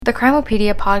The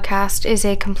Crimopedia podcast is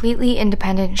a completely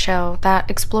independent show that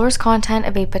explores content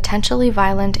of a potentially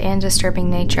violent and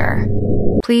disturbing nature.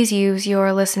 Please use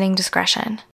your listening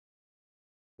discretion.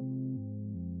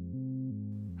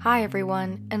 Hi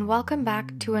everyone, and welcome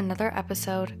back to another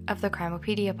episode of the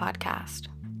Crimopedia podcast.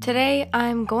 Today,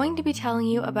 I'm going to be telling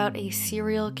you about a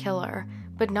serial killer,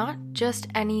 but not just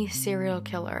any serial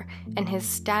killer, and his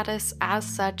status as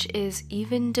such is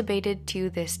even debated to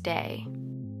this day.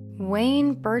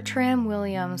 Wayne Bertram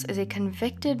Williams is a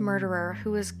convicted murderer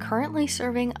who is currently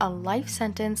serving a life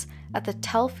sentence at the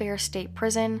Telfair State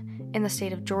Prison in the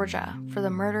state of Georgia for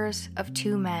the murders of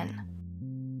two men.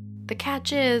 The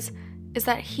catch is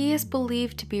that he is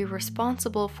believed to be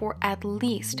responsible for at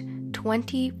least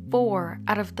 24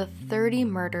 out of the 30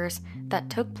 murders that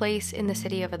took place in the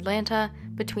city of Atlanta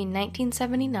between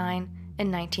 1979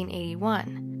 and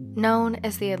 1981, known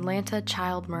as the Atlanta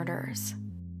Child Murders.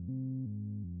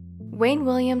 Wayne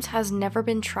Williams has never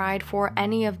been tried for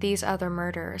any of these other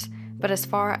murders, but as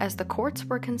far as the courts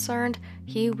were concerned,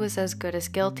 he was as good as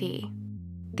guilty.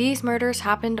 These murders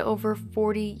happened over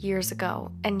 40 years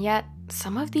ago, and yet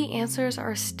some of the answers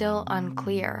are still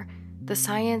unclear. The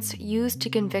science used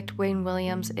to convict Wayne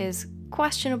Williams is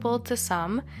questionable to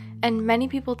some, and many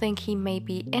people think he may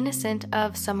be innocent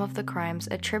of some of the crimes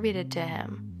attributed to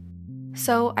him.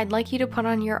 So I'd like you to put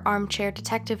on your armchair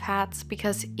detective hats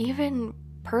because even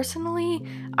personally,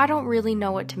 I don't really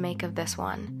know what to make of this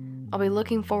one. I'll be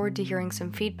looking forward to hearing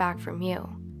some feedback from you.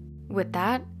 With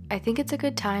that, I think it's a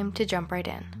good time to jump right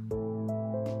in.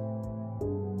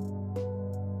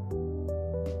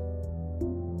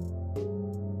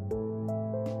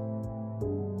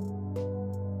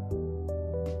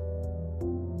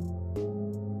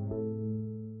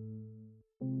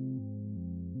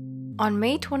 On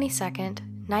May 22nd,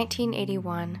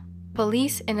 1981,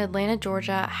 police in Atlanta,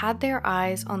 Georgia had their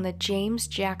eyes on the James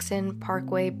Jackson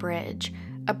Parkway Bridge,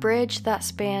 a bridge that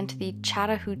spanned the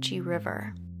Chattahoochee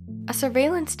River. A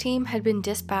surveillance team had been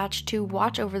dispatched to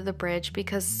watch over the bridge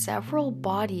because several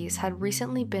bodies had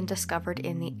recently been discovered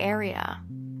in the area.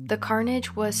 The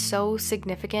carnage was so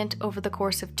significant over the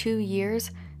course of 2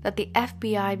 years that the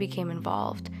FBI became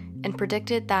involved and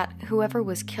predicted that whoever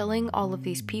was killing all of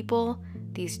these people,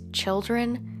 these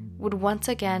children, would once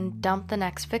again dump the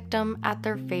next victim at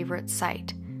their favorite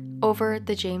site, over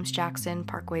the James Jackson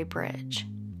Parkway Bridge.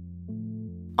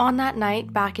 On that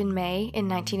night, back in May in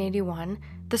 1981,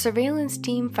 the surveillance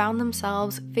team found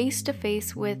themselves face to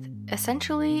face with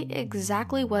essentially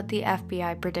exactly what the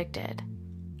FBI predicted.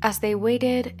 As they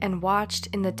waited and watched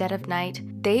in the dead of night,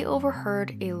 they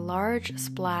overheard a large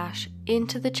splash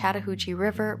into the Chattahoochee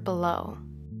River below.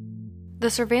 The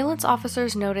surveillance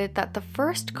officers noted that the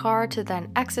first car to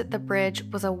then exit the bridge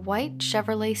was a white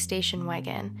Chevrolet station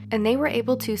wagon, and they were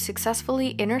able to successfully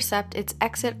intercept its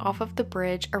exit off of the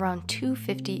bridge around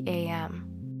 2:50 a.m.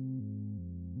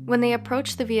 When they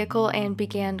approached the vehicle and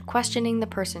began questioning the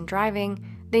person driving,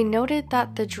 they noted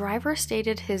that the driver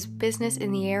stated his business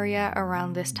in the area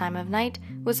around this time of night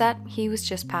was that he was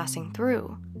just passing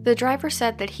through. The driver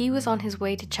said that he was on his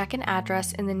way to check an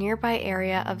address in the nearby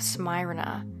area of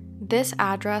Smyrna. This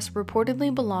address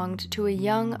reportedly belonged to a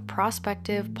young,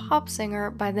 prospective pop singer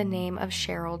by the name of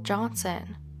Cheryl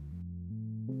Johnson.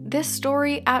 This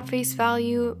story, at face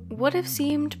value, would have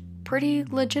seemed pretty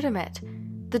legitimate.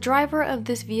 The driver of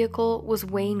this vehicle was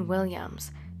Wayne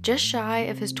Williams, just shy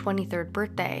of his 23rd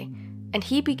birthday, and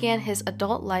he began his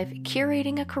adult life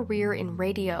curating a career in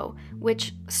radio,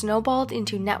 which snowballed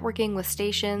into networking with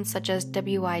stations such as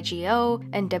WIGO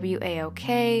and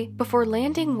WAOK, before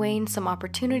landing Wayne some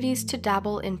opportunities to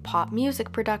dabble in pop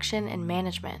music production and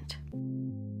management.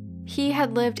 He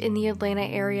had lived in the Atlanta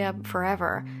area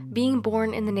forever, being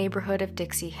born in the neighborhood of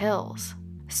Dixie Hills.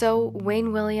 So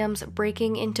Wayne Williams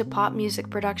breaking into pop music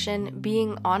production,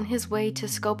 being on his way to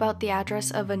scope out the address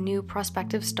of a new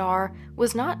prospective star,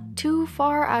 was not too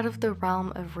far out of the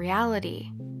realm of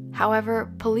reality.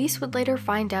 However, police would later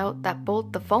find out that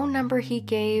both the phone number he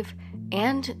gave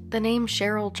and the name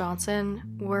Cheryl Johnson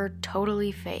were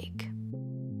totally fake.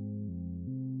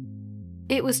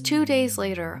 It was 2 days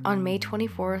later, on May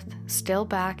 24th, still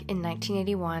back in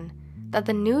 1981, that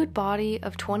the nude body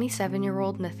of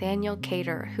 27-year-old Nathaniel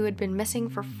Cater, who had been missing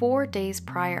for 4 days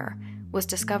prior, was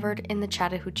discovered in the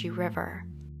Chattahoochee River.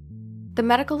 The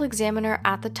medical examiner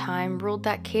at the time ruled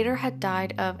that Cater had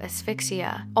died of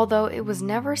asphyxia, although it was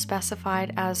never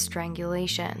specified as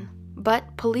strangulation.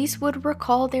 But police would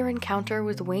recall their encounter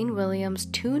with Wayne Williams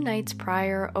 2 nights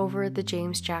prior over the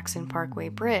James Jackson Parkway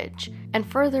Bridge, and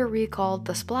further recalled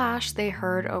the splash they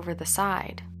heard over the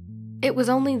side. It was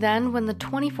only then when the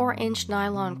 24-inch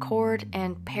nylon cord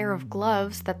and pair of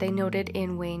gloves that they noted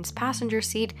in Wayne's passenger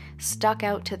seat stuck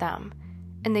out to them,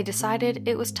 and they decided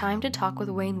it was time to talk with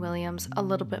Wayne Williams a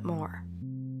little bit more.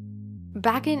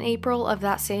 Back in April of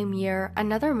that same year,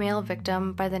 another male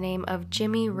victim by the name of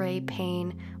Jimmy Ray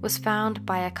Payne was found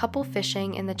by a couple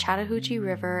fishing in the Chattahoochee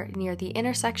River near the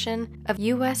intersection of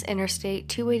U.S. Interstate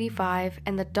 285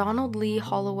 and the Donald Lee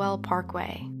Hollowell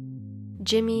Parkway.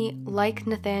 Jimmy, like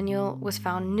Nathaniel, was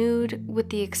found nude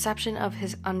with the exception of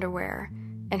his underwear,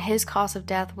 and his cause of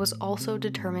death was also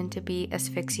determined to be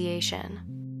asphyxiation.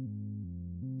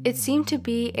 It seemed to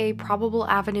be a probable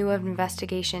avenue of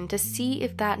investigation to see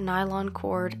if that nylon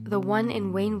cord, the one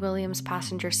in Wayne Williams'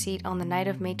 passenger seat on the night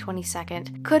of May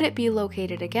 22nd, could it be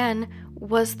located again,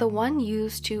 was the one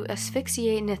used to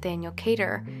asphyxiate Nathaniel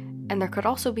Cater, and there could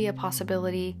also be a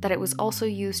possibility that it was also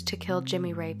used to kill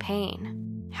Jimmy Ray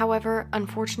Payne. However,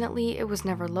 unfortunately, it was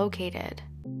never located.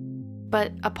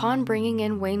 But upon bringing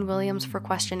in Wayne Williams for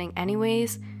questioning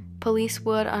anyways, police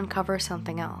would uncover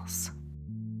something else.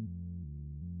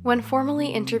 When formally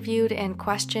interviewed and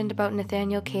questioned about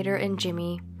Nathaniel Cater and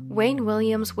Jimmy, Wayne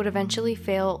Williams would eventually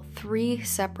fail 3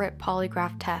 separate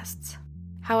polygraph tests.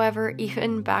 However,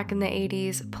 even back in the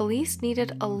 80s, police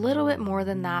needed a little bit more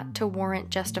than that to warrant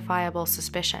justifiable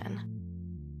suspicion.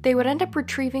 They would end up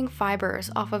retrieving fibers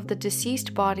off of the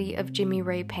deceased body of Jimmy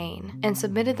Ray Payne and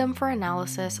submitted them for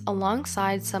analysis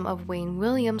alongside some of Wayne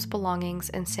Williams'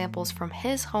 belongings and samples from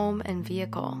his home and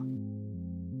vehicle.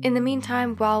 In the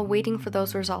meantime, while waiting for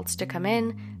those results to come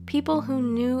in, people who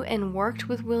knew and worked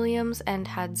with Williams and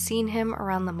had seen him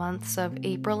around the months of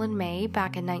April and May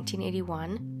back in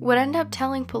 1981 would end up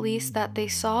telling police that they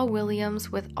saw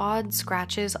Williams with odd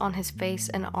scratches on his face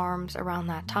and arms around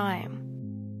that time.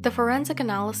 The forensic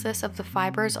analysis of the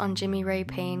fibers on Jimmy Ray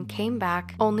Payne came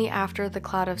back only after the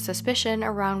cloud of suspicion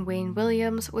around Wayne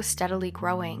Williams was steadily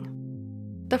growing.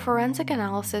 The forensic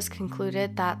analysis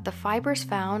concluded that the fibers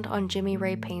found on Jimmy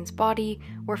Ray Payne's body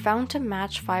were found to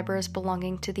match fibers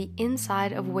belonging to the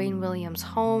inside of Wayne Williams'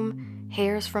 home,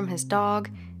 hairs from his dog,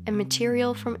 and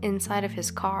material from inside of his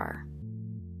car.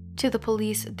 To the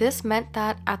police, this meant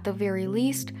that, at the very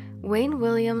least, Wayne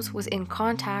Williams was in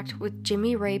contact with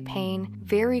Jimmy Ray Payne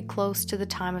very close to the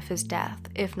time of his death,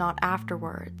 if not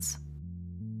afterwards.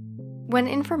 When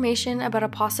information about a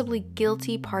possibly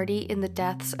guilty party in the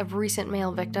deaths of recent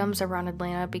male victims around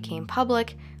Atlanta became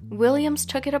public, Williams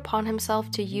took it upon himself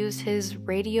to use his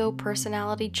radio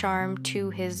personality charm to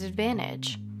his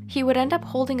advantage. He would end up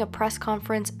holding a press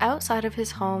conference outside of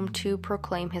his home to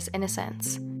proclaim his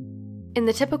innocence. In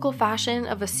the typical fashion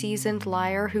of a seasoned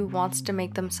liar who wants to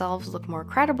make themselves look more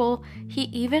credible, he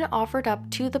even offered up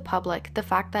to the public the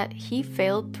fact that he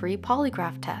failed 3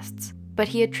 polygraph tests, but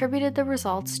he attributed the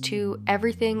results to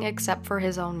everything except for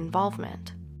his own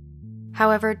involvement.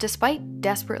 However, despite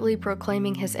desperately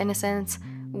proclaiming his innocence,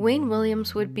 Wayne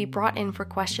Williams would be brought in for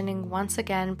questioning once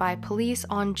again by police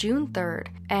on June 3rd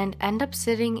and end up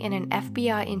sitting in an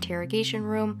FBI interrogation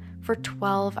room for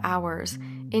 12 hours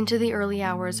into the early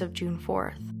hours of June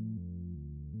 4th.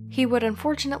 He would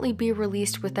unfortunately be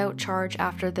released without charge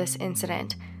after this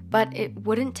incident, but it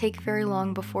wouldn't take very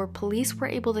long before police were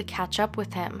able to catch up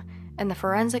with him, and the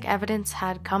forensic evidence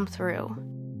had come through.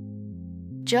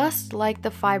 Just like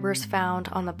the fibers found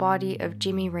on the body of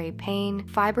Jimmy Ray Payne,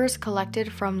 fibers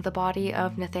collected from the body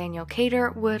of Nathaniel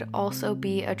Cater would also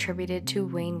be attributed to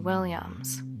Wayne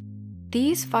Williams.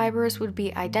 These fibers would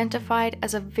be identified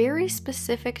as a very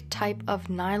specific type of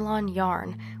nylon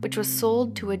yarn, which was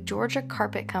sold to a Georgia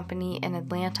carpet company in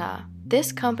Atlanta.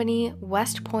 This company,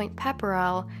 West Point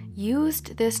Pepperell,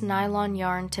 used this nylon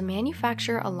yarn to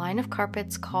manufacture a line of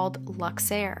carpets called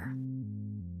Luxair.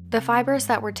 The fibers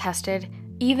that were tested,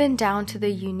 even down to the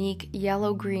unique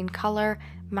yellow-green color,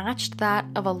 matched that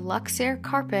of a Luxair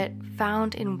carpet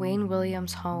found in Wayne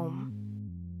Williams' home.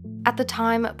 At the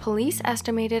time, police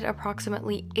estimated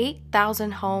approximately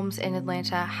 8,000 homes in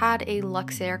Atlanta had a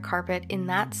Luxair carpet in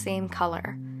that same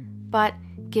color, but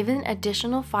given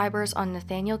additional fibers on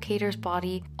Nathaniel Cater's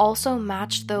body also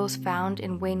matched those found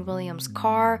in Wayne Williams'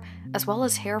 car, as well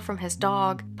as hair from his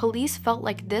dog, police felt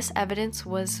like this evidence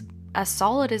was as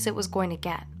solid as it was going to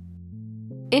get.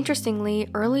 Interestingly,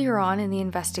 earlier on in the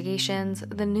investigations,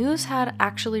 the news had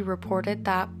actually reported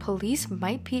that police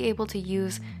might be able to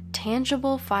use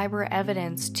tangible fiber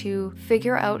evidence to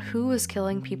figure out who was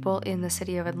killing people in the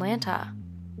city of Atlanta.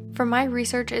 From my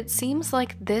research, it seems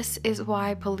like this is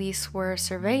why police were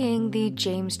surveying the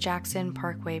James Jackson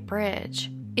Parkway Bridge.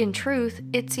 In truth,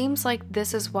 it seems like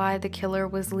this is why the killer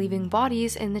was leaving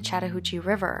bodies in the Chattahoochee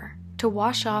River, to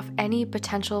wash off any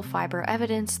potential fiber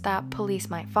evidence that police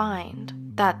might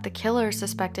find. that the killer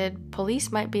suspected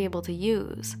police might be able to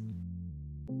use.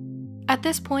 At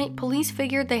this point, police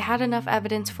figured they had enough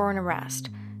evidence for an arrest.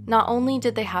 Not only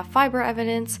did they have fiber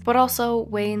evidence, but also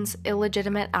Wayne's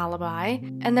illegitimate alibi,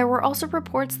 and there were also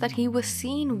reports that he was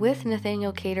seen with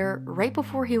Nathaniel Cater right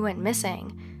before he went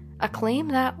missing, a claim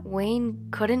that Wayne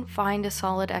couldn't find a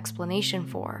solid explanation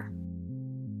for.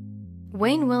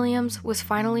 Wayne Williams was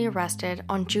finally arrested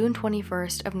on June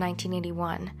 21st of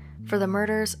 1981 for the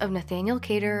murders of Nathaniel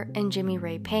Cater and Jimmy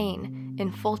Ray Payne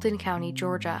in Fulton County,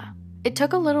 Georgia. It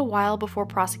took a little while before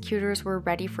prosecutors were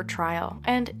ready for trial,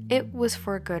 and it was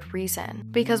for a good reason,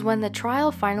 because when the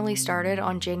trial finally started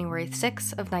on January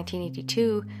 6 of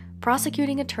 1982,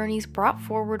 prosecuting attorneys brought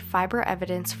forward fiber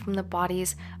evidence from the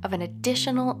bodies of an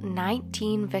additional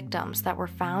 19 victims that were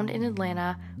found in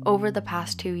Atlanta over the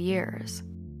past 2 years.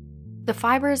 The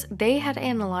fibers they had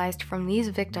analyzed from these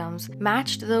victims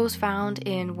matched those found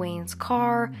in Wayne's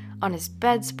car, on his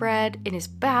bedspread, in his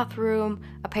bathroom,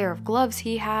 a pair of gloves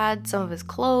he had, some of his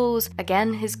clothes,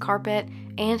 again his carpet,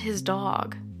 and his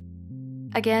dog.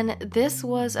 Again, this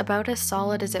was about as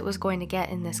solid as it was going to get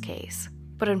in this case.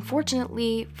 But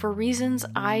unfortunately, for reasons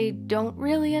I don't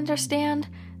really understand,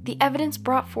 the evidence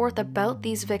brought forth about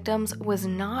these victims was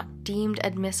not deemed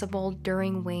admissible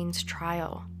during Wayne's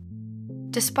trial.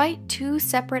 Despite 2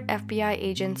 separate FBI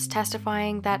agents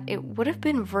testifying that it would have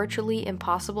been virtually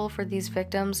impossible for these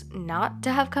victims not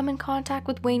to have come in contact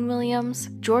with Wayne Williams,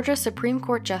 Georgia Supreme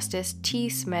Court Justice T.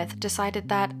 Smith decided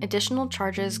that additional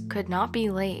charges could not be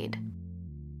laid.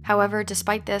 However,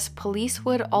 despite this, police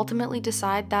would ultimately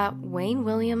decide that Wayne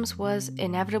Williams was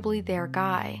inevitably their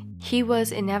guy. He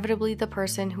was inevitably the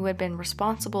person who had been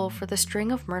responsible for the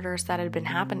string of murders that had been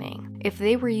happening. If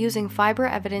they were using fiber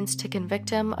evidence to convict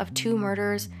him of 2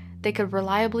 murders, they could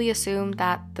reliably assume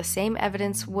that the same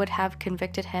evidence would have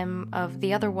convicted him of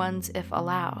the other ones if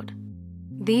allowed.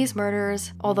 These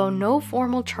murders, although no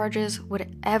formal charges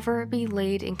would ever be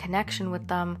laid in connection with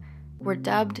them, were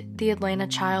dubbed the Atlanta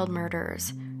Child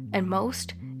Murders, and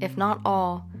most, if not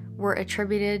all, were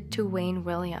attributed to Wayne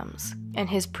Williams, and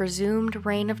his presumed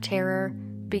reign of terror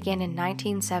began in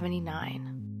 1979.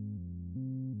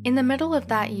 In the middle of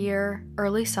that year,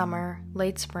 early summer,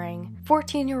 late spring,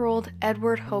 14-year-old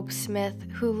Edward Hope Smith,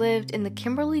 who lived in the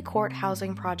Kimberly Court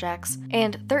housing projects,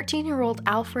 and 13-year-old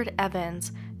Alfred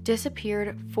Evans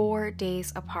disappeared 4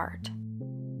 days apart.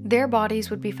 Their bodies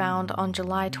would be found on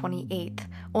July 28th,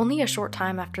 only a short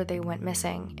time after they went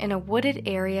missing, in a wooded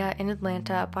area in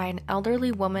Atlanta by an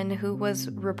elderly woman who was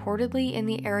reportedly in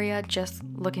the area just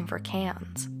looking for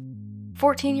cans.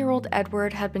 14-year-old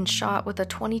Edward had been shot with a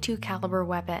 .22 caliber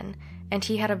weapon, and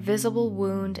he had a visible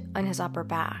wound on his upper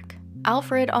back.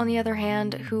 Alfred, on the other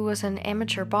hand, who was an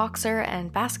amateur boxer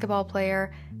and basketball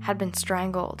player, had been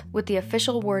strangled, with the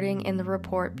official wording in the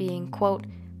report being, quote,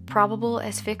 probable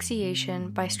asphyxiation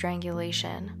by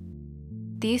strangulation.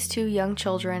 These 2 young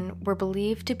children were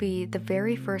believed to be the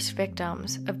very first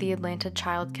victims of the Atlanta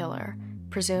child killer,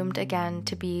 presumed again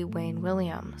to be Wayne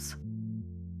Williams.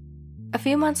 A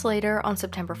few months later, on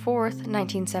September 4th,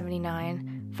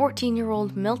 1979,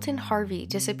 14-year-old Milton Harvey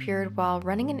disappeared while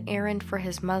running an errand for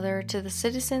his mother to the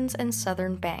Citizens and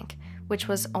Southern Bank, which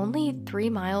was only 3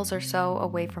 miles or so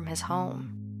away from his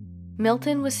home.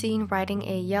 Milton was seen riding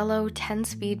a yellow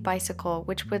 10-speed bicycle,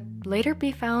 which would later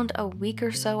be found a week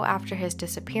or so after his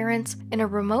disappearance in a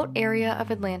remote area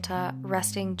of Atlanta,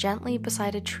 resting gently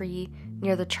beside a tree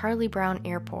near the Charlie Brown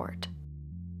Airport.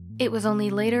 It was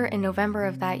only later in November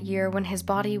of that year when his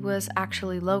body was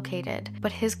actually located,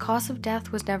 but his cause of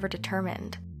death was never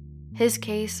determined. His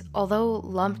case, although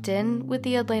lumped in with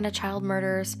the Atlanta child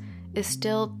murders, is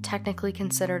still technically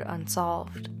considered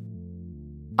unsolved.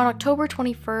 On October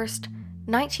 21st,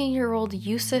 19-year-old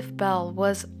Yusuf Bell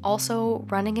was also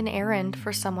running an errand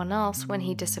for someone else when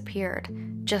he disappeared,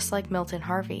 just like Milton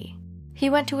Harvey. He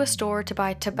went to a store to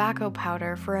buy tobacco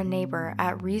powder for a neighbor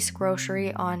at Reese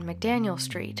Grocery on McDaniel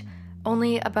Street,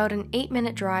 only about an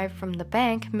 8-minute drive from the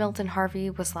bank Milton Harvey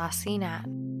was last seen at.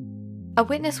 A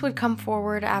witness would come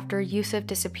forward after Yusuf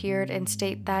disappeared and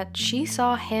state that she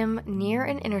saw him near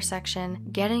an intersection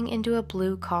getting into a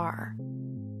blue car.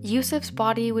 Yusuf's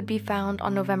body would be found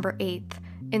on November 8th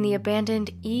in the abandoned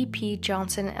E.P.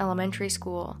 Johnson Elementary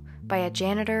School by a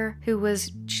janitor who was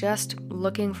just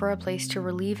looking for a place to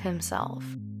relieve himself.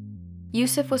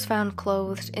 Yusuf was found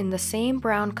clothed in the same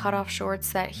brown cutoff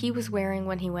shorts that he was wearing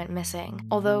when he went missing,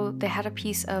 although they had a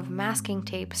piece of masking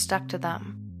tape stuck to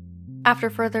them.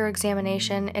 After further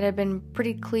examination, it had been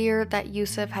pretty clear that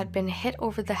Yusuf had been hit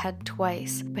over the head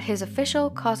twice, but his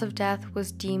official cause of death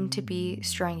was deemed to be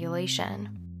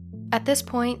strangulation. At this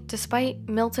point, despite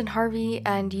Milton Harvey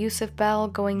and Yusuf Bell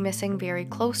going missing very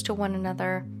close to one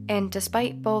another, and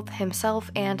despite both himself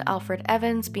and Alfred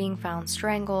Evans being found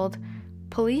strangled,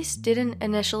 police didn't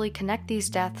initially connect these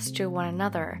deaths to one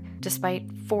another,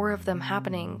 despite 4 of them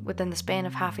happening within the span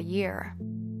of half a year.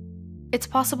 It's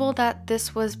possible that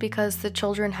this was because the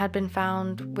children had been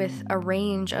found with a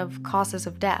range of causes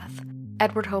of death.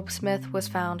 Edward Hope Smith was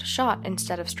found shot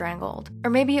instead of strangled, or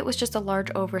maybe it was just a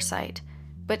large oversight.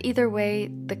 But either way,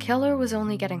 the killer was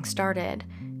only getting started,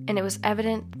 and it was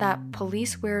evident that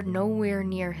police were nowhere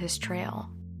near his trail.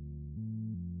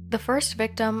 The first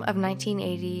victim of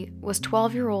 1980 was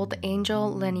 12-year-old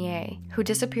Angel Lanier, who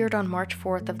disappeared on March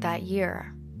 4th of that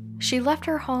year. She left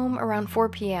her home around 4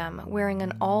 p.m. wearing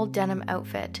an all-denim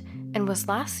outfit and was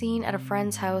last seen at a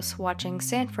friend's house watching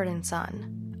Sanford &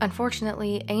 Son.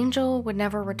 Unfortunately, Angel would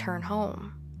never return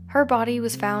home. Her body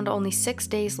was found only 6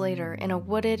 days later in a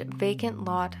wooded, vacant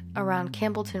lot around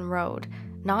Campbellton Road,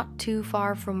 not too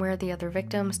far from where the other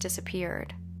victims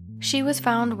disappeared. She was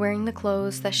found wearing the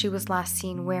clothes that she was last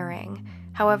seen wearing.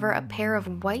 However, a pair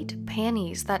of white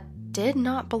panties that did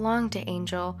not belong to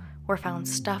Angel were found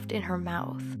stuffed in her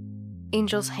mouth.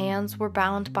 Angel's hands were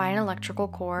bound by an electrical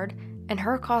cord, and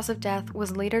her cause of death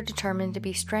was later determined to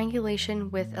be strangulation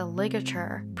with a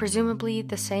ligature, presumably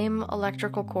the same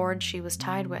electrical cord she was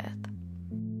tied with.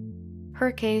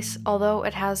 Her case, although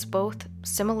it has both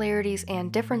similarities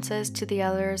and differences to the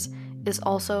others, is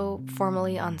also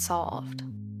formally unsolved.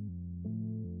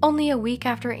 Only a week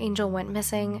after Angel went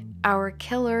missing, our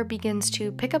killer begins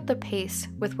to pick up the pace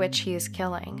with which he is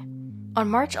killing. On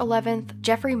March 11th,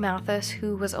 Jeffrey Mathis,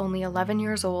 who was only 11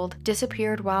 years old,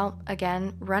 disappeared while,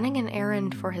 again, running an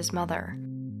errand for his mother.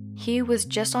 He was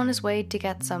just on his way to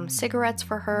get some cigarettes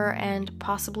for her and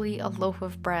possibly a loaf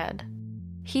of bread.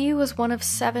 He was one of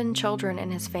 7 children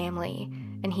in his family,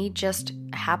 and he just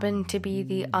happened to be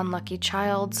the unlucky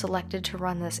child selected to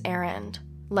run this errand.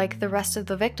 Like the rest of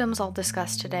the victims I'll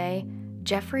discuss today,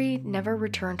 Jeffrey never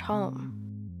returned home.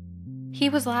 He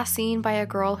was last seen by a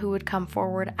girl who would come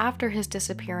forward after his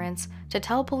disappearance to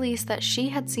tell police that she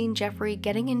had seen Jeffrey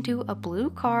getting into a blue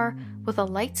car with a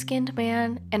light-skinned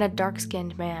man and a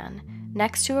dark-skinned man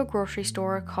next to a grocery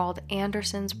store called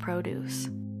Anderson's Produce.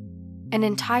 An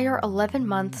entire 11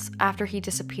 months after he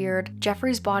disappeared,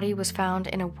 Jeffrey's body was found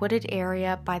in a wooded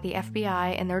area by the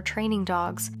FBI and their training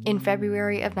dogs in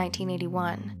February of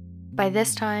 1981. By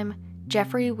this time,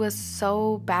 Jeffrey was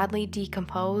so badly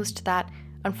decomposed that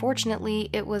unfortunately,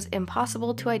 it was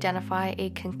impossible to identify a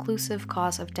conclusive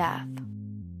cause of death.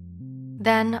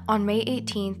 Then, on May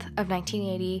 18th of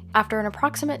 1980, after an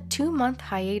approximate 2-month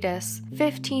hiatus,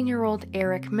 15-year-old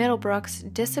Eric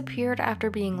Middlebrooks disappeared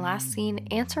after being last seen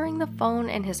answering the phone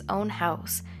in his own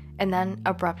house, and then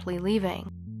abruptly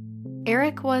leaving.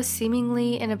 Eric was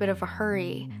seemingly in a bit of a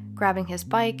hurry, grabbing his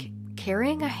bike,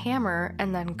 carrying a hammer,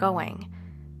 and then going.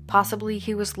 Possibly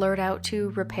he was lured out to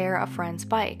repair a friend's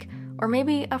bike, or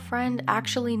maybe a friend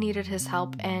actually needed his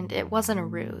help and it wasn't a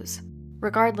ruse.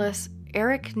 Regardless,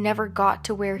 Eric never got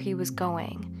to where he was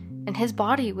going, and his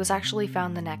body was actually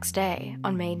found the next day,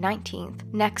 on May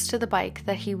 19th, next to the bike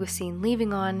that he was seen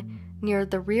leaving on near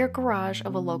the rear garage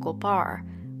of a local bar,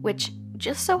 which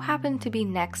just so happened to be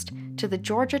next to the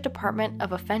Georgia Department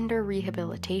of Offender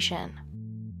Rehabilitation.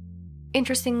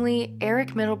 Interestingly, Eric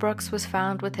Middlebrooks was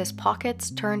found with his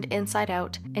pockets turned inside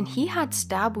out, and he had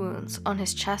stab wounds on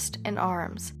his chest and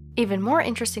arms. Even more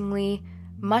interestingly,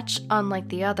 much unlike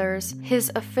the others,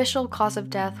 his official cause of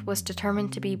death was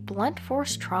determined to be blunt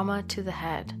force trauma to the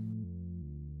head.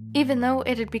 Even though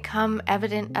it had become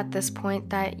evident at this point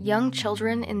that young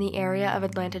children in the area of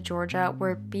Atlanta, Georgia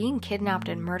were being kidnapped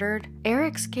and murdered,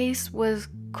 Eric's case was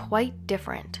quite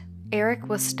different. Eric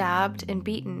was stabbed and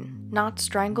beaten, not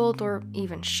strangled or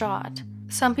even shot.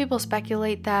 Some people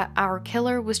speculate that our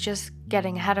killer was just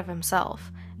getting ahead of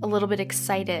himself, a little bit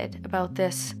excited about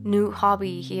this new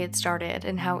hobby he had started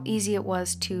and how easy it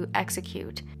was to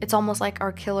execute. It's almost like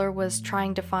our killer was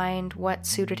trying to find what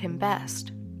suited him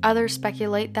best. Others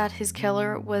speculate that his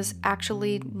killer was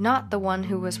actually not the one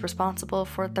who was responsible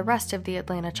for the rest of the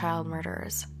Atlanta child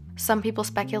murders. Some people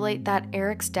speculate that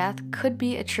Eric's death could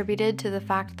be attributed to the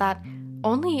fact that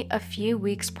only a few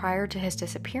weeks prior to his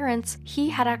disappearance,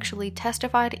 he had actually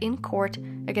testified in court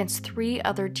against 3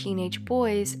 other teenage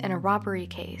boys in a robbery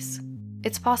case.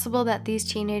 It's possible that these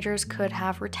teenagers could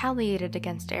have retaliated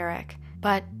against Eric,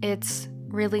 but it's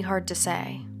really hard to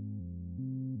say.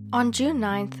 On June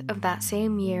 9th of that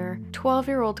same year,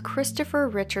 12-year-old Christopher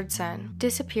Richardson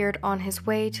disappeared on his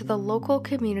way to the local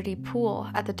community pool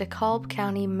at the DeKalb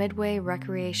County Midway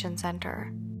Recreation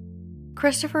Center.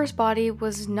 Christopher's body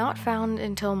was not found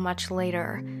until much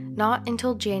later, not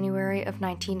until January of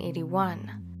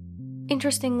 1981.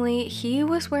 Interestingly, he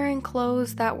was wearing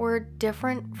clothes that were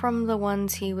different from the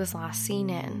ones he was last seen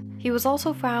in. He was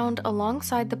also found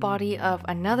alongside the body of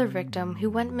another victim who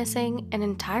went missing an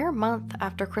entire month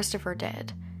after Christopher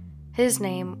did. His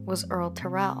name was Earl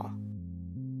Terrell.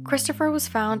 Christopher was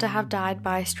found to have died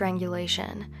by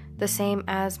strangulation, the same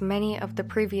as many of the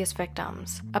previous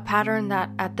victims, a pattern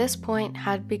that at this point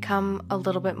had become a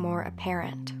little bit more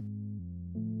apparent.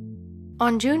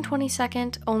 On June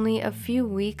 22nd, only a few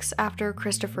weeks after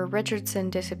Christopher Richardson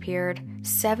disappeared,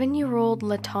 7-year-old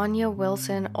LaTonya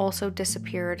Wilson also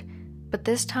disappeared, but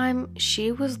this time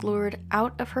she was lured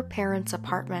out of her parents'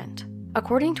 apartment.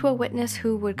 According to a witness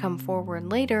who would come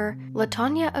forward later,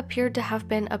 LaTonya appeared to have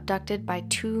been abducted by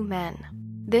 2 men.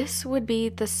 This would be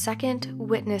the second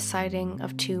witness sighting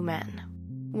of 2 men.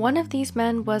 One of these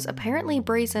men was apparently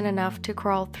brazen enough to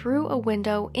crawl through a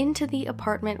window into the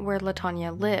apartment where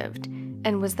LaTonya lived,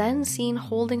 and was then seen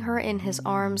holding her in his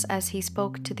arms as he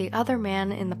spoke to the other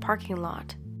man in the parking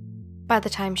lot. By the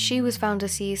time she was found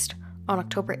deceased, on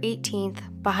October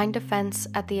 18th, behind a fence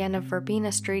at the end of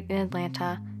Verbena Street in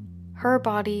Atlanta, her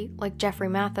body, like Jeffrey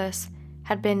Mathis,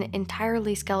 had been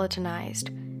entirely skeletonized,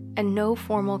 and no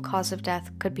formal cause of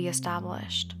death could be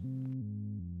established.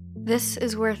 This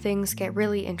is where things get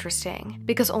really interesting,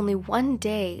 because only one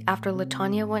day after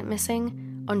LaTonya went missing,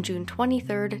 on June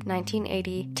 23,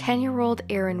 1980, 10-year-old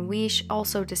Aaron Weish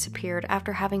also disappeared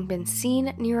after having been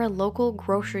seen near a local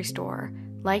grocery store,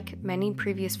 like many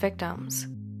previous victims.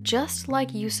 Just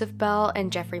like Yusuf Bell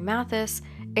and Jeffrey Mathis,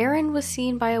 Aaron was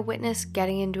seen by a witness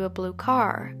getting into a blue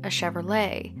car, a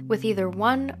Chevrolet, with either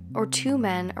 1 or 2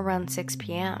 men around 6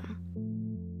 p.m.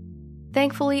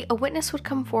 Thankfully, a witness would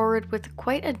come forward with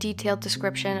quite a detailed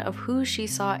description of who she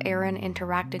saw Aaron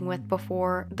interacting with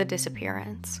before the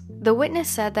disappearance. The witness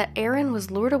said that Aaron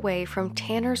was lured away from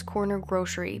Tanner's Corner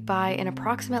Grocery by an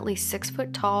approximately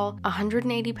 6-foot-tall,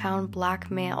 180-pound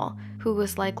black male who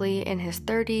was likely in his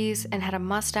 30s and had a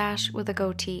mustache with a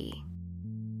goatee.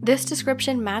 This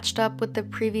description matched up with the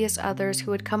previous others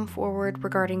who had come forward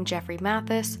regarding Jeffrey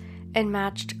Mathis, and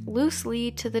matched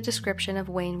loosely to the description of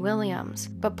Wayne Williams,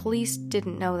 but police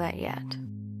didn't know that yet.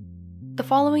 The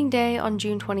following day, on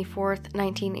June 24,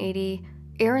 1980,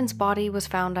 Aaron's body was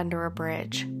found under a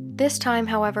bridge. This time,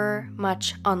 however,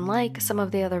 much unlike some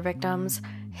of the other victims,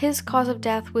 his cause of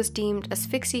death was deemed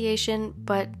asphyxiation,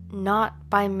 but not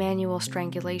by manual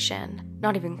strangulation,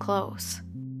 not even close.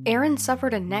 Aaron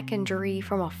suffered a neck injury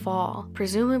from a fall,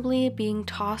 presumably being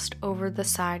tossed over the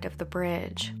side of the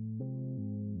bridge.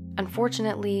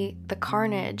 Unfortunately, the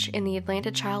carnage in the Atlanta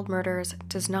child murders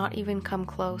does not even come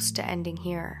close to ending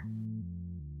here.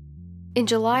 In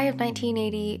July of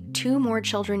 1980, 2 more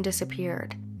children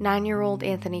disappeared, 9-year-old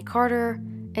Anthony Carter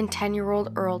and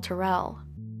 10-year-old Earl Terrell.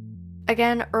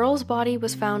 Again, Earl's body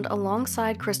was found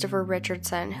alongside Christopher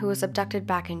Richardson, who was abducted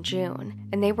back in June,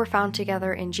 and they were found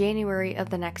together in January of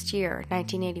the next year,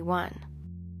 1981.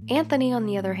 Anthony, on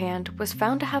the other hand, was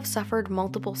found to have suffered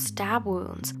multiple stab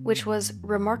wounds, which was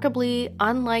remarkably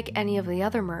unlike any of the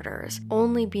other murders,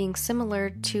 only being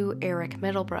similar to Eric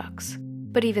Middlebrooks.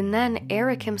 But even then,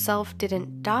 Eric himself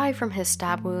didn't die from his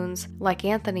stab wounds like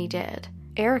Anthony did.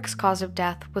 Eric's cause of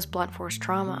death was blunt force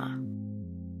trauma.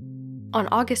 On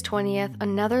August 20th,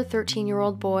 another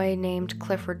 13-year-old boy named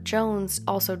Clifford Jones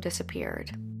also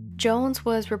disappeared. Jones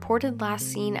was reported last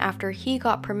seen after he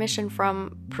got permission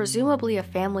from, presumably a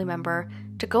family member,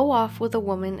 to go off with a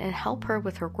woman and help her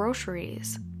with her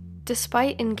groceries.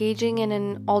 Despite engaging in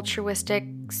an altruistic,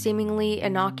 seemingly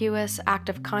innocuous act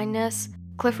of kindness,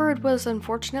 Clifford was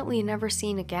unfortunately never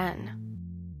seen again.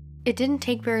 It didn't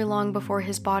take very long before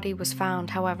his body was found,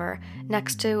 however,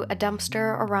 next to a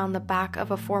dumpster around the back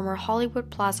of a former Hollywood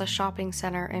Plaza shopping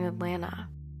center in Atlanta.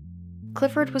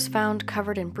 Clifford was found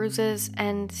covered in bruises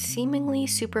and seemingly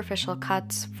superficial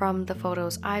cuts from the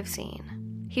photos I've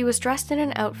seen. He was dressed in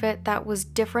an outfit that was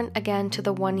different again to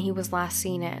the one he was last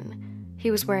seen in.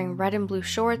 He was wearing red and blue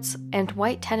shorts and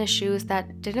white tennis shoes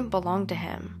that didn't belong to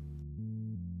him.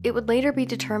 It would later be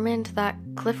determined that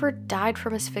Clifford died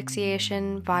from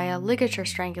asphyxiation via ligature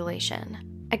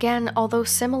strangulation. Again, although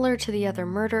similar to the other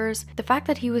murders, the fact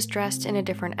that he was dressed in a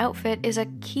different outfit is a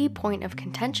key point of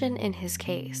contention in his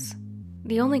case.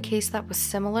 The only case that was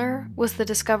similar was the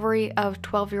discovery of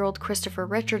 12-year-old Christopher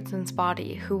Richardson's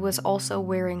body, who was also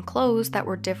wearing clothes that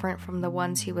were different from the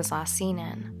ones he was last seen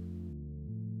in.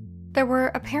 There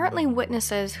were apparently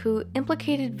witnesses who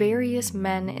implicated various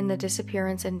men in the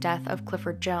disappearance and death of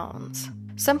Clifford Jones.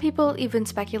 Some people even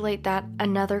speculate that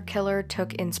another killer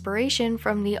took inspiration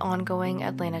from the ongoing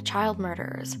Atlanta child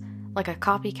murders, like a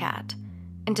copycat,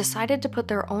 and decided to put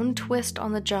their own twist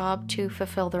on the job to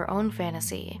fulfill their own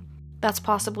fantasy. That's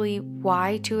possibly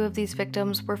why 2 of these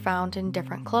victims were found in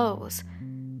different clothes.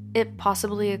 It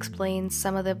possibly explains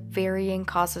some of the varying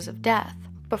causes of death,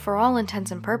 but for all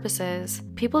intents and purposes,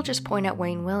 people just point at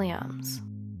Wayne Williams.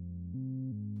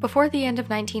 Before the end of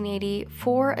 1980,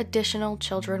 4 additional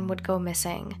children would go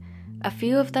missing, a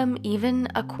few of them even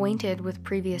acquainted with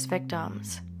previous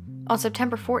victims. On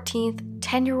September 14th,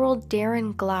 10-year-old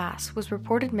Darren Glass was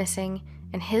reported missing,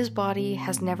 and his body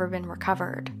has never been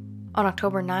recovered. On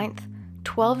October 9th,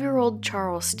 12-year-old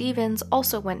Charles Stevens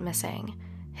also went missing.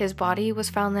 His body was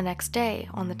found the next day,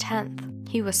 on the 10th.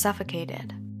 He was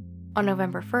suffocated. On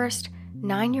November 1st,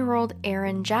 9-year-old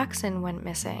Aaron Jackson went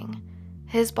missing.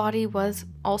 His body was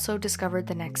also discovered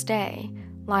the next day,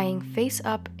 lying face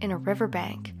up in a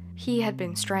riverbank. He had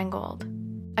been strangled.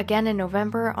 Again in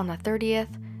November, on the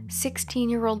 30th,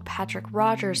 16-year-old Patrick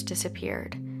Rogers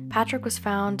disappeared. Patrick was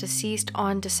found deceased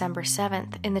on December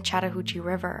 7th in the Chattahoochee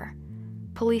River.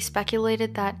 Police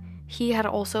speculated that he had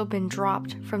also been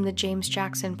dropped from the James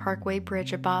Jackson Parkway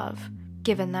Bridge above,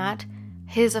 given that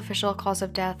his official cause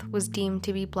of death was deemed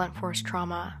to be blunt force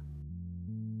trauma.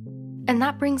 And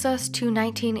that brings us to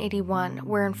 1981,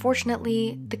 where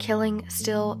unfortunately the killing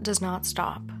still does not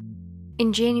stop.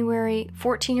 In January,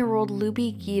 14-year-old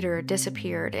Luby Geeter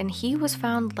disappeared, and he was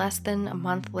found less than a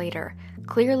month later,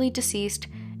 clearly deceased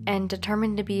and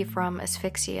determined to be from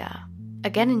asphyxia.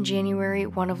 Again in January,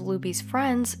 one of Luby's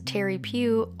friends, Terry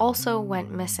Pugh, also went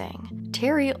missing.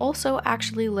 Terry also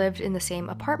actually lived in the same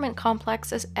apartment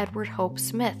complex as Edward Hope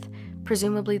Smith,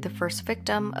 presumably the first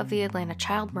victim of the Atlanta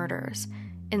child murders,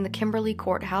 in the Kimberly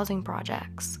Court housing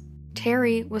projects.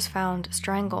 Terry was found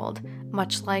strangled,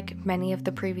 much like many of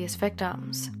the previous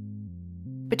victims.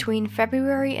 Between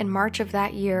February and March of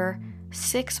that year,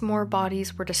 6 more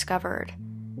bodies were discovered.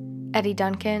 Eddie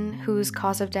Duncan, whose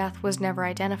cause of death was never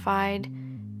identified,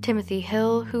 Timothy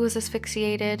Hill, who was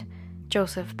asphyxiated,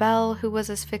 Joseph Bell, who was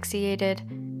asphyxiated,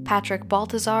 Patrick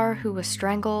Baltazar, who was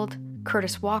strangled,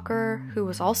 Curtis Walker, who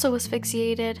was also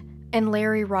asphyxiated, and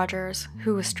Larry Rogers,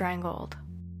 who was strangled.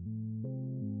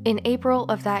 In April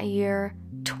of that year,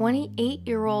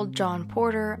 28-year-old John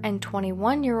Porter and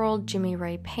 21-year-old Jimmy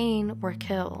Ray Payne were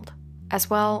killed. As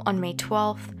well, on May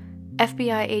 12th,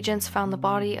 FBI agents found the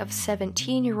body of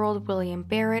 17-year-old William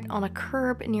Barrett on a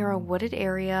curb near a wooded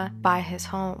area by his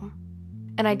home.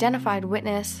 An identified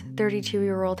witness,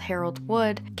 32-year-old Harold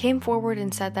Wood, came forward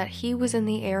and said that he was in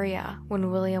the area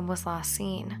when William was last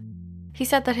seen. He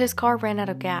said that his car ran out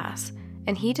of gas,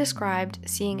 and he described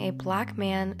seeing a black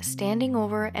man standing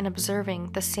over and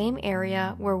observing the same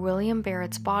area where William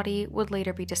Barrett's body would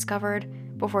later be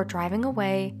discovered before driving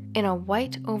away in a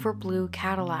white over blue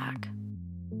Cadillac.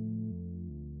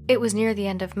 It was near the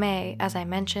end of May, as I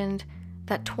mentioned,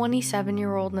 that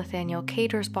 27-year-old Nathaniel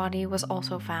Cater's body was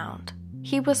also found.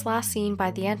 He was last seen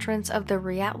by the entrance of the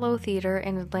Riatlo Theater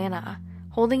in Atlanta,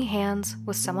 holding hands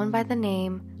with someone by the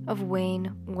name of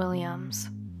Wayne Williams.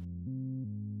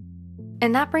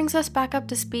 And that brings us back up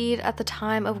to speed at the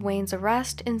time of Wayne's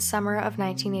arrest in summer of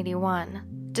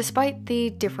 1981. Despite the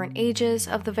different ages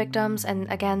of the victims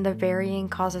and again the varying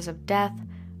causes of death,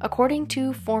 according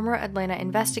to former Atlanta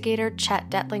investigator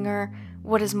Chet Dettlinger,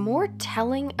 what is more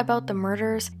telling about the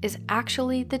murders is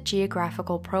actually the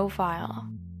geographical profile.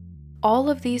 All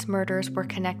of these murders were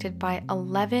connected by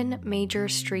 11 major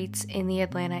streets in the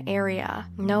Atlanta area,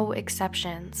 no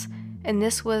exceptions. And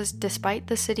this was despite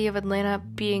the city of Atlanta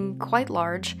being quite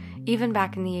large, even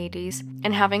back in the 80s,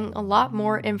 and having a lot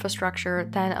more infrastructure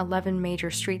than 11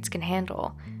 major streets can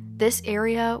handle. This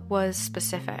area was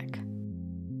specific.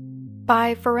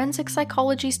 By forensic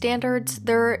psychology standards,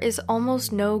 there is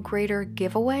almost no greater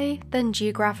giveaway than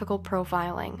geographical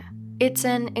profiling. It's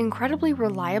an incredibly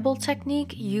reliable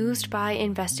technique used by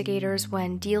investigators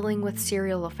when dealing with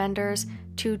serial offenders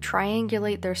to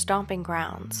triangulate their stomping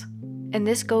grounds. And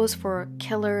this goes for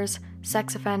killers,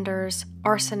 sex offenders,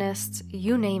 arsonists,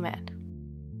 you name it.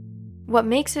 What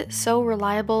makes it so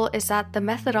reliable is that the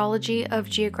methodology of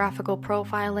geographical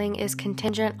profiling is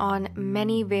contingent on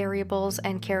many variables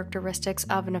and characteristics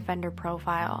of an offender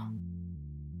profile.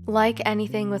 Like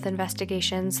anything with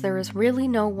investigations, there is really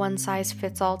no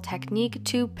one-size-fits-all technique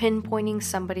to pinpointing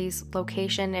somebody's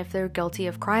location if they're guilty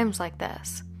of crimes like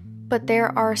this. But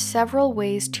there are several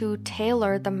ways to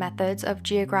tailor the methods of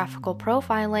geographical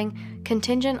profiling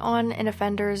contingent on an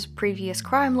offender's previous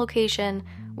crime location,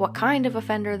 what kind of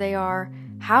offender they are,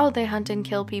 how they hunt and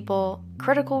kill people,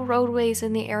 critical roadways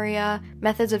in the area,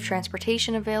 methods of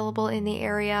transportation available in the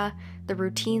area, the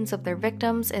routines of their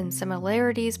victims and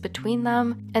similarities between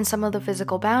them, and some of the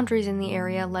physical boundaries in the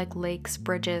area like lakes,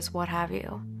 bridges, what have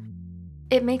you.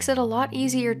 It makes it a lot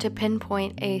easier to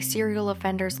pinpoint a serial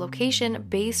offender's location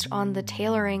based on the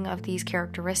tailoring of these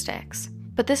characteristics.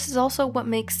 But this is also what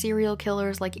makes serial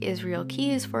killers like Israel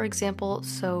Keyes, for example,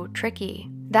 so tricky.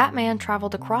 That man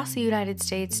traveled across the United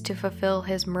States to fulfill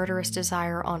his murderous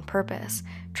desire on purpose,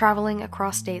 traveling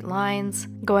across state lines,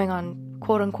 going on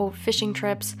quote-unquote fishing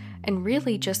trips, and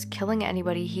really just killing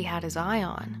anybody he had his eye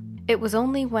on. It was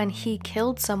only when he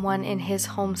killed someone in his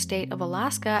home state of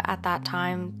Alaska at that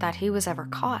time that he was ever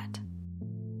caught.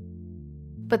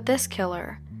 But this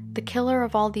killer, the killer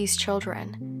of all these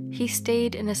children, he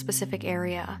stayed in a specific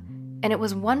area, and it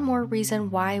was one more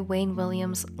reason why Wayne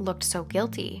Williams looked so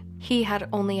guilty. He had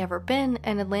only ever been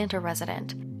an Atlanta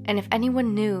resident, and if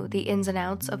anyone knew the ins and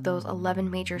outs of those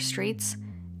 11 major streets,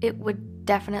 it would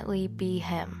definitely be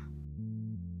him.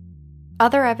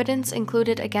 Other evidence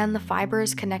included again the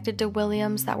fibers connected to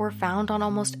Williams that were found on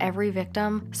almost every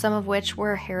victim, some of which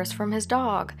were hairs from his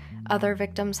dog. Other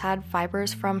victims had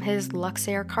fibers from his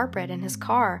Luxair carpet in his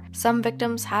car. Some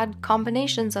victims had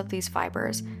combinations of these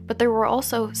fibers, but there were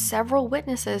also several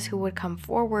witnesses who would come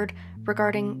forward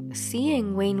regarding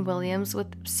seeing Wayne Williams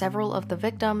with several of the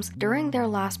victims during their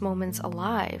last moments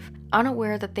alive,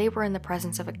 unaware that they were in the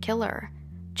presence of a killer,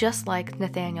 just like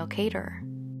Nathaniel Cater.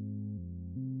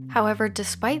 However,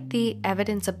 despite the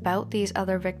evidence about these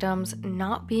other victims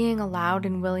not being allowed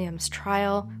in Williams'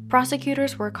 trial,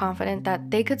 prosecutors were confident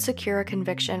that they could secure a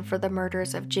conviction for the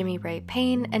murders of Jimmy Ray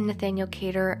Payne and Nathaniel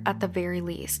Cater at the very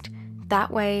least.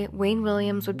 That way, Wayne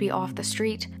Williams would be off the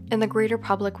street, and the greater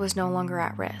public was no longer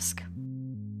at risk.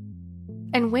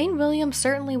 And Wayne Williams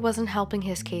certainly wasn't helping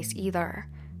his case either.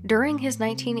 During his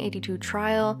 1982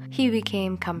 trial, he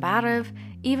became combative.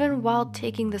 Even while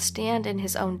taking the stand in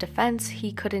his own defense,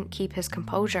 he couldn't keep his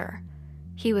composure.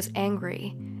 He was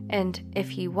angry, and if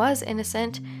he was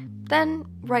innocent, then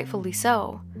rightfully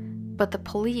so. But the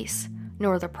police,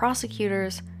 nor the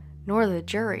prosecutors, nor the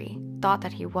jury thought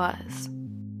that he was.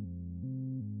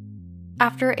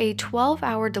 After a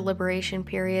 12-hour deliberation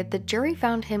period, the jury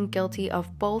found him guilty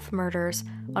of both murders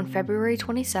on February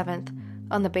 27th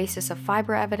on the basis of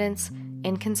fiber evidence,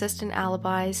 inconsistent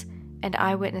alibis, and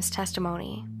eyewitness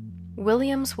testimony.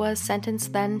 Williams was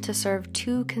sentenced then to serve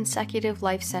 2 consecutive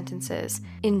life sentences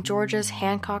in Georgia's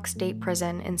Hancock State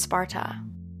Prison in Sparta.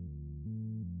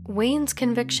 Wayne's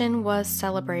conviction was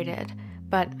celebrated,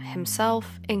 but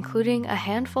himself, including a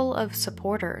handful of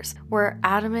supporters, were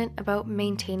adamant about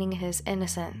maintaining his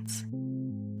innocence.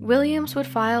 Williams would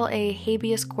file a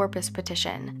habeas corpus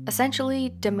petition,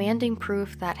 essentially demanding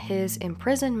proof that his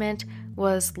imprisonment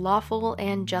was lawful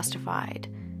and justified.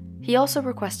 He also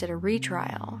requested a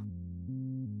retrial.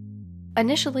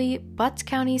 Initially, Butts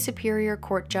County Superior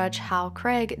Court Judge Hal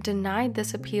Craig denied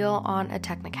this appeal on a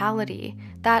technicality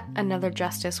that another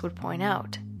justice would point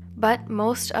out. But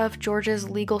most of Georgia's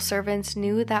legal servants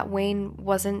knew that Wayne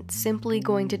wasn't simply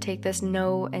going to take this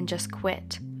no and just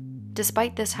quit.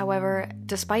 Despite this, however,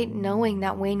 despite knowing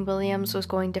that Wayne Williams was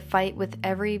going to fight with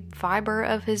every fiber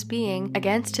of his being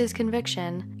against his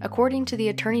conviction, according to the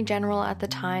Attorney General at the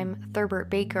time, Thurbert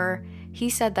Baker, he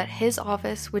said that his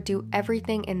office would do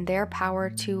everything in their power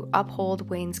to uphold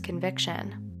Wayne's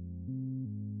conviction.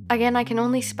 Again, I can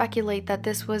only speculate that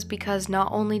this was because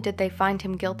not only did they find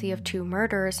him guilty of 2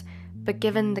 murders, but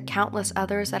given the countless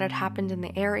others that had happened in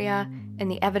the area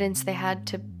and the evidence they had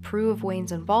to prove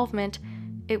Wayne's involvement,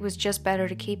 it was just better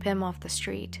to keep him off the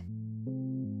street.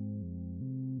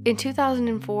 In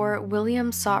 2004,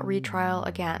 Williams sought retrial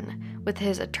again, with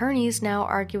his attorneys now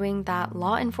arguing that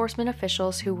law enforcement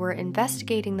officials who were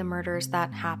investigating the murders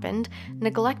that happened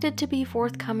neglected to be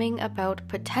forthcoming about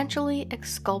potentially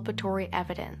exculpatory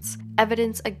evidence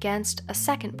against a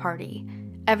second party,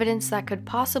 evidence that could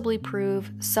possibly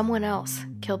prove someone else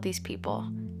killed these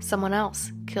people, someone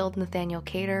else killed Nathaniel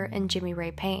Cater and Jimmy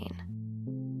Ray Payne.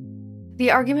 The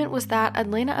argument was that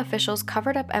Atlanta officials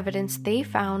covered up evidence they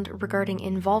found regarding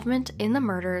involvement in the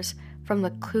murders from the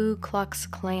Ku Klux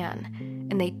Klan,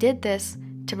 and they did this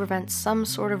to prevent some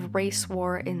sort of race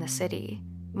war in the city.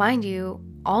 Mind you,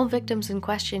 all victims in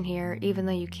question here, even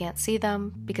though you can't see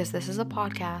them because this is a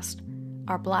podcast,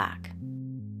 are Black.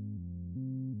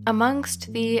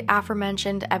 Amongst the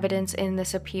aforementioned evidence in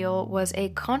this appeal was a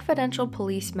confidential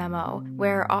police memo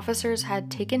where officers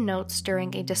had taken notes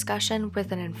during a discussion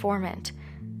with an informant.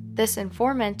 This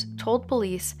informant told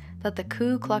police that the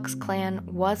Ku Klux Klan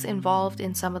was involved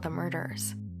in some of the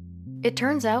murders. It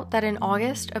turns out that in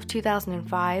August of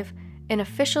 2005, an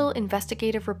official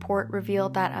investigative report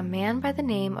revealed that a man by the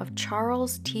name of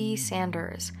Charles T.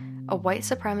 Sanders, a white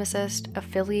supremacist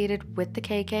affiliated with the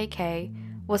KKK,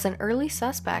 was an early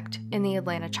suspect in the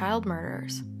Atlanta child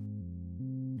murders.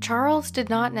 Charles did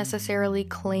not necessarily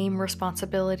claim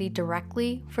responsibility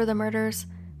directly for the murders,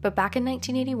 but back in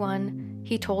 1981,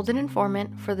 he told an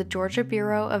informant for the Georgia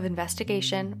Bureau of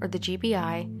Investigation, or the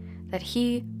GBI, that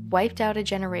he wiped out a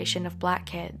generation of black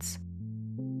kids.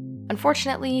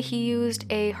 Unfortunately, he used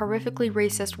a horrifically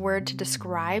racist word to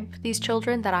describe these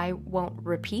children that I won't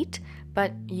repeat,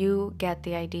 but you get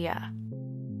the idea.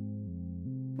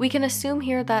 We can assume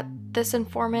here that this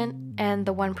informant and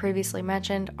the one previously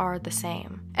mentioned are the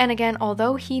same. And again,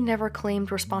 although he never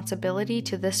claimed responsibility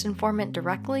to this informant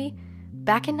directly,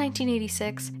 back in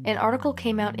 1986, an article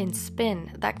came out in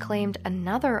Spin that claimed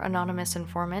another anonymous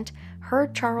informant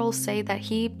heard Charles say that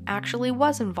he actually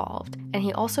was involved, and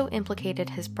he also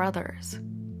implicated his brothers.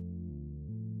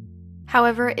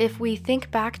 However, if we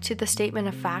think back to the statement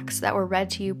of facts that were read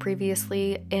to you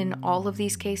previously in all of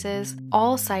these cases,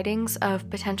 all sightings of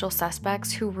potential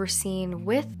suspects who were seen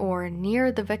with or near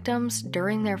the victims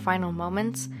during their final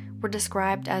moments were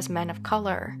described as men of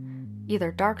color,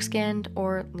 either dark-skinned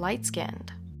or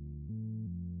light-skinned.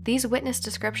 These witness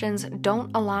descriptions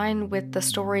don't align with the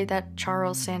story that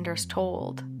Charles Sanders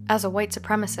told. As a white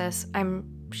supremacist,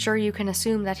 I'm sure you can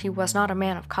assume that he was not a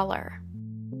man of color.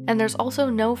 And there's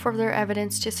also no further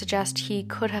evidence to suggest he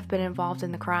could have been involved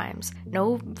in the crimes.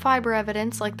 No fiber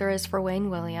evidence like there is for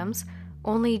Wayne Williams,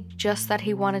 only just that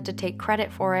he wanted to take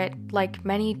credit for it, like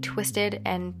many twisted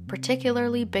and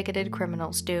particularly bigoted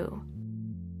criminals do.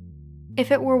 If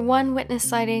it were one witness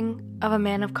sighting of a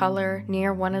man of color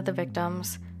near one of the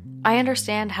victims, I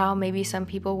understand how maybe some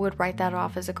people would write that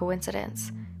off as a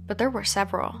coincidence, but there were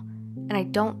several, and I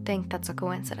don't think that's a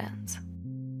coincidence.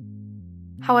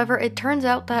 However, it turns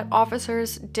out that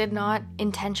officers did not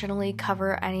intentionally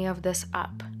cover any of this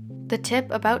up. The tip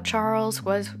about Charles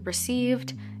was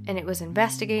received, and it was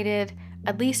investigated,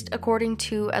 at least according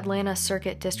to Atlanta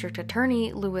Circuit District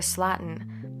Attorney Louis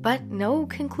Slatton, but no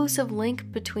conclusive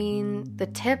link between the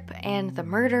tip and the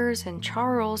murders and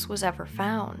Charles was ever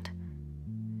found.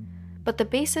 But the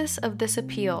basis of this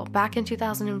appeal back in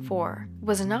 2004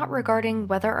 was not regarding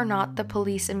whether or not the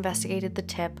police investigated the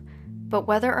tip, but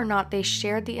whether or not they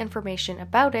shared the information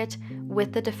about it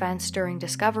with the defense during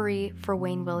discovery for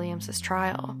Wayne Williams'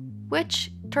 trial,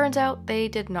 which turns out they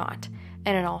did not.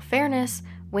 And in all fairness,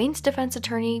 Wayne's defense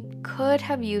attorney could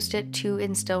have used it to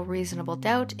instill reasonable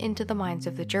doubt into the minds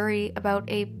of the jury about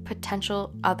a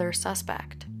potential other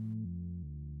suspect.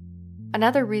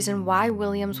 Another reason why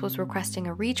Williams was requesting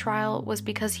a retrial was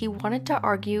because he wanted to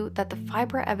argue that the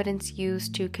fiber evidence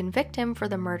used to convict him for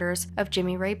the murders of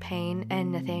Jimmy Ray Payne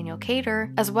and Nathaniel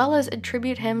Cater, as well as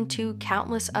attribute him to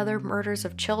countless other murders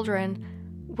of children,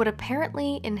 would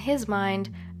apparently, in his mind,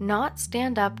 not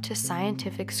stand up to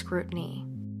scientific scrutiny.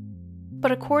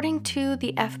 But according to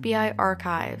the FBI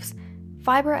archives,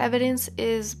 fiber evidence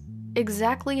is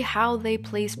exactly how they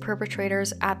place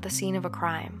perpetrators at the scene of a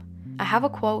crime. I have a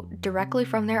quote directly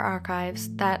from their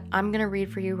archives that I'm going to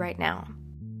read for you right now.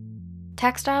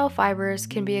 Textile fibers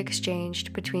can be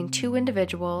exchanged between two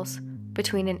individuals,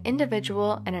 between an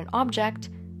individual and an object,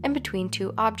 and between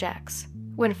two objects.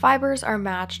 When fibers are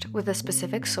matched with a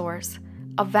specific source,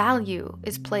 a value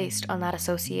is placed on that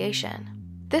association.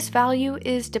 This value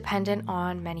is dependent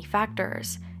on many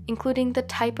factors, including the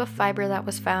type of fiber that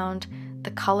was found,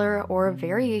 the color or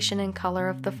variation in color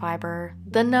of the fiber,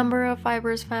 the number of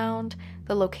fibers found,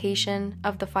 the location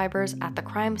of the fibers at the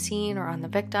crime scene or on the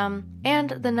victim,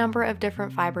 and the number of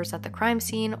different fibers at the crime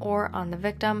scene or on the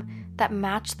victim that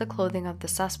match the clothing of the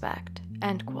suspect."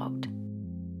 End quote.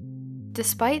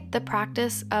 Despite the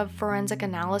practice of forensic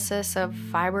analysis of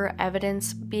fiber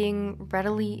evidence being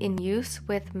readily in use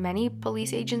with many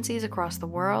police agencies across the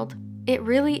world, it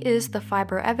really is the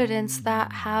fiber evidence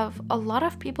that have a lot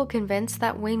of people convinced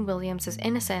that Wayne Williams is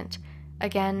innocent,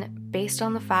 again, based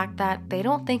on the fact that they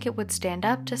don't think it would stand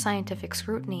up to scientific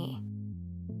scrutiny.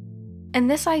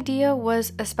 And this idea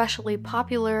was especially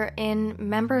popular in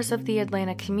members of the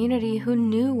Atlanta community who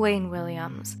knew Wayne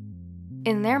Williams.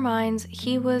 In their minds,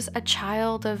 he was a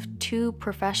child of two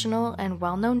professional and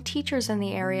well-known teachers in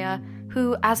the area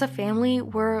who, as a family,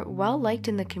 were well-liked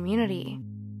in the community.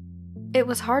 It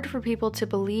was hard for people to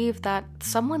believe that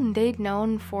someone they'd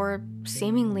known for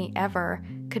seemingly ever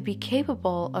could be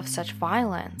capable of such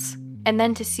violence. And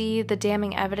then to see the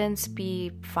damning evidence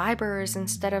be fibers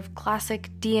instead of classic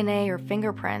DNA or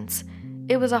fingerprints,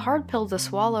 it was a hard pill to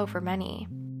swallow for many.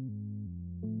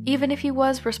 Even if he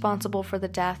was responsible for the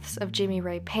deaths of Jimmy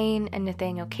Ray Payne and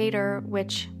Nathaniel Cater,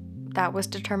 which that was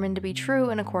determined to be true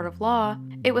in a court of law,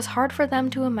 it was hard for them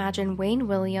to imagine Wayne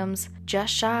Williams,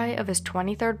 just shy of his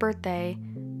 23rd birthday,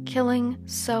 killing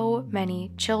so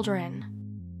many children.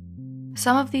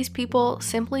 Some of these people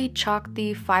simply chalked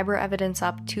the fiber evidence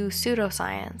up to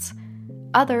pseudoscience.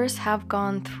 Others have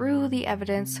gone through the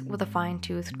evidence with a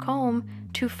fine-toothed comb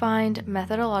to find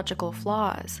methodological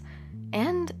flaws,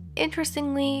 and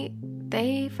interestingly,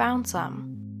 they found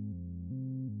some.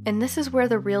 And this is where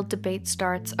the real debate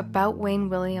starts about Wayne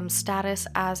Williams' status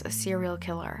as a serial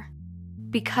killer.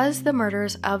 Because the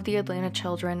murders of the Atlanta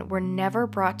children were never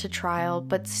brought to trial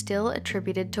but still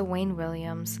attributed to Wayne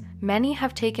Williams, many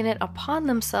have taken it upon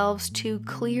themselves to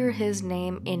clear his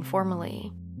name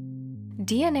informally.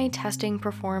 DNA testing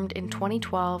performed in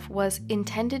 2012 was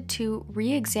intended to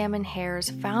re-examine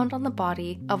hairs found on the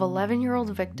body of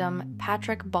 11-year-old victim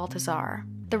Patrick Baltazar.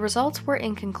 The results were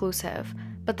inconclusive,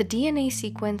 but the DNA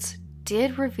sequence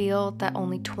did reveal that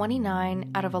only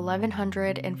 29 out of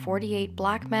 1,148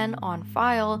 black men on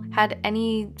file had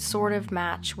any sort of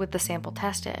match with the sample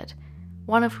tested,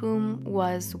 one of whom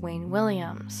was Wayne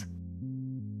Williams.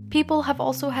 People have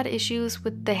also had issues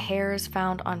with the hairs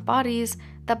found on bodies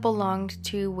that belonged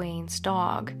to Wayne's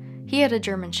dog. He had a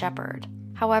German Shepherd.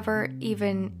 However,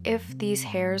 even if these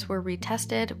hairs were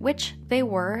retested, which they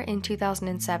were in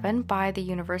 2007 by the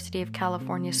University of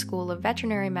California School of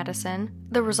Veterinary Medicine,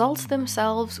 the results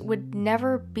themselves would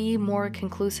never be more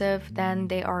conclusive than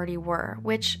they already were,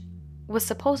 which was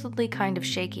supposedly kind of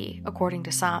shaky, according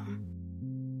to some.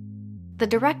 The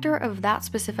director of that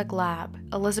specific lab,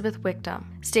 Elizabeth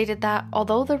Wickham, stated that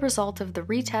although the result of the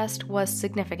retest was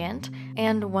significant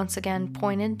and once again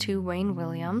pointed to Wayne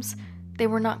Williams, they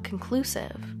were not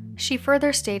conclusive. She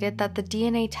further stated that the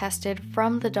DNA tested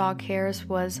from the dog hairs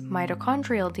was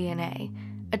mitochondrial DNA,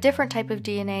 a different type of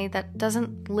DNA that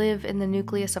doesn't live in the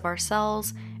nucleus of our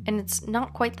cells, and it's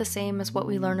not quite the same as what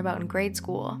we learn about in grade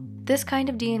school. This kind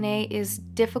of DNA is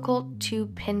difficult to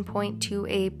pinpoint to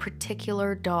a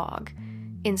particular dog.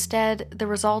 Instead, the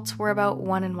results were about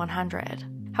 1 in 100.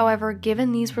 However,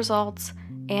 given these results,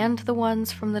 and the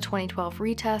ones from the 2012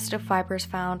 retest of fibers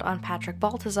found on Patrick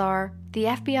Baltazar, the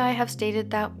FBI have stated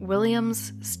that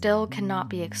Williams still cannot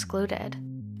be excluded.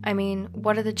 I mean,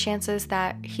 what are the chances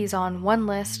that he's on one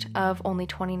list of only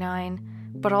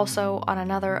 29, but also on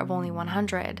another of only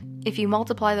 100? If you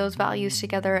multiply those values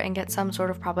together and get some sort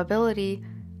of probability,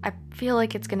 I feel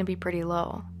like it's going to be pretty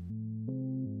low.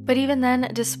 But even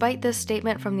then, despite this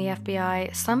statement from the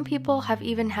FBI, some people have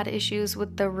even had issues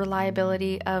with the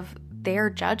reliability of their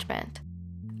judgment.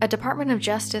 A Department of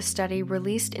Justice study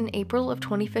released in April of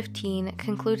 2015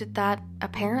 concluded that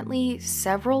apparently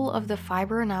several of the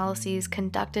fiber analyses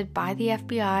conducted by the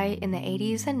FBI in the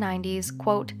 80s and 90s,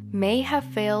 quote, may have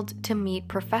failed to meet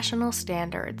professional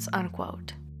standards,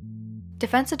 unquote.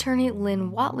 Defense attorney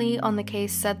Lynn Watley on the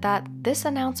case said that this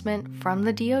announcement from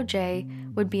the DOJ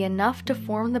would be enough to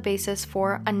form the basis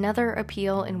for another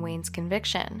appeal in Wayne's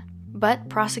conviction. But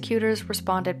prosecutors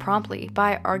responded promptly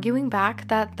by arguing back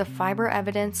that the fiber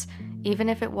evidence, even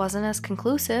if it wasn't as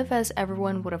conclusive as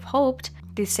everyone would have hoped,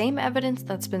 the same evidence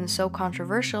that's been so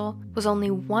controversial was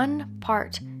only one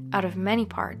part out of many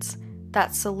parts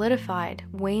that solidified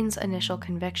Wayne's initial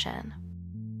conviction.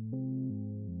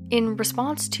 In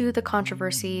response to the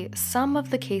controversy, some of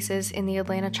the cases in the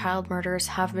Atlanta child murders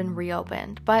have been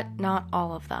reopened, but not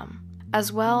all of them.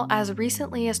 As well as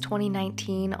recently as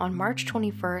 2019, on March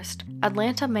 21st,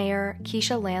 Atlanta Mayor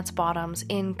Keisha Lance Bottoms,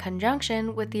 in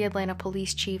conjunction with the Atlanta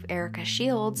Police Chief Erica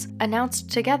Shields,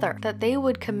 announced together that they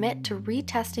would commit to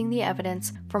retesting the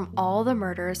evidence from all the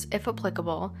murders, if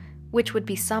applicable, which would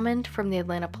be summoned from the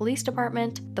Atlanta Police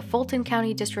Department, the Fulton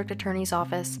County District Attorney's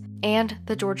Office, and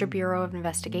the Georgia Bureau of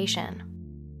Investigation.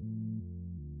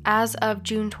 As of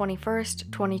June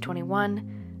 21st,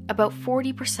 2021, about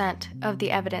 40% of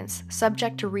the evidence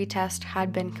subject to retest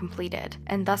had been completed,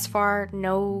 and thus far,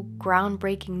 no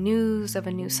groundbreaking news of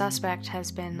a new suspect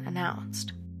has been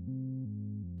announced.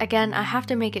 Again, I have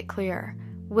to make it clear,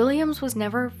 Williams was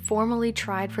never formally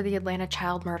tried for the Atlanta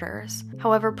child murders.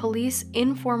 However, police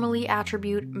informally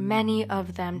attribute many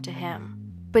of them to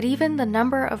him. But even the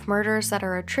number of murders that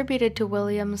are attributed to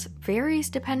Williams varies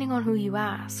depending on who you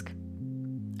ask.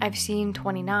 I've seen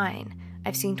 29.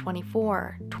 I've seen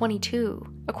 24,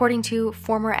 22. According to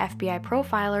former FBI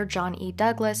profiler John E.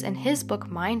 Douglas in his book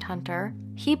Mindhunter,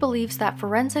 he believes that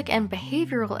forensic and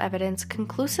behavioral evidence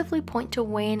conclusively point to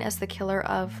Wayne as the killer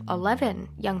of 11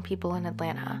 young people in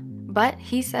Atlanta. But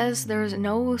he says there's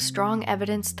no strong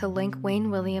evidence to link Wayne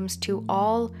Williams to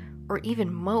all or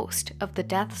even most of the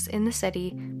deaths in the city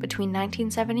between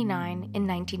 1979 and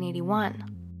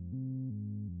 1981.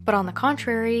 But on the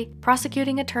contrary,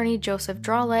 prosecuting attorney Joseph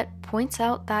Drawlett points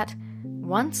out that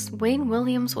once Wayne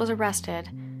Williams was arrested,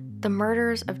 the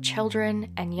murders of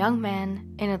children and young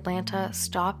men in Atlanta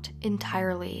stopped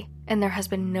entirely, and there has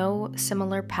been no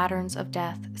similar patterns of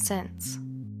death since.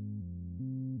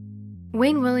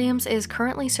 Wayne Williams is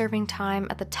currently serving time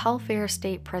at the Telfair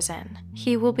State Prison.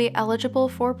 He will be eligible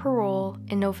for parole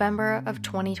in November of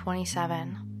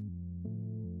 2027.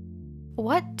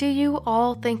 What do you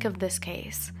all think of this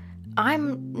case?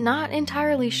 I'm not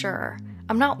entirely sure.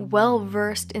 I'm not well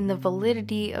versed in the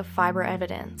validity of fiber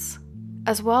evidence.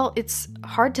 As well, it's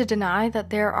hard to deny that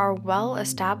there are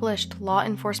well-established law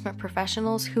enforcement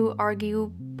professionals who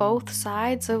argue both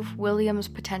sides of Williams'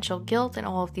 potential guilt in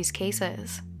all of these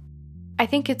cases. I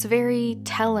think it's very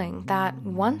telling that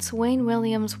once Wayne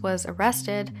Williams was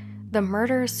arrested, the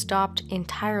murders stopped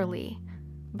entirely.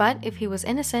 But if he was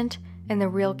innocent and the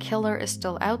real killer is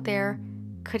still out there,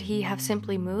 could he have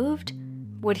simply moved?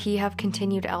 Would he have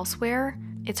continued elsewhere?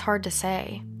 It's hard to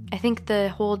say. I think the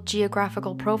whole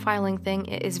geographical profiling thing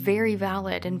is very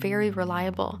valid and very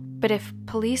reliable. But if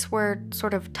police were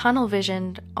sort of tunnel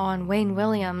visioned on Wayne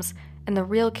Williams and the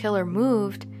real killer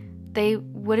moved, they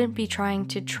wouldn't be trying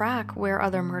to track where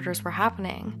other murders were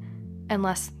happening.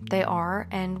 Unless they are,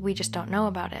 and we just don't know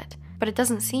about it. But it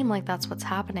doesn't seem like that's what's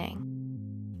happening.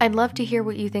 I'd love to hear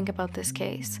what you think about this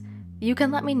case. You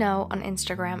can let me know on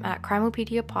Instagram at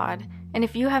CrimopediaPod, and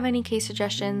if you have any case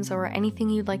suggestions or anything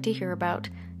you'd like to hear about,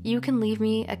 you can leave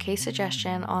me a case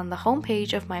suggestion on the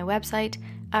homepage of my website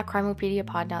at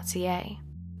crimopediapod.ca.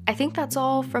 I think that's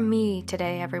all from me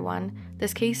today, everyone.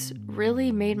 This case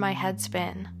really made my head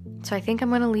spin, so I think I'm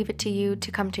going to leave it to you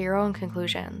to come to your own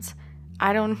conclusions.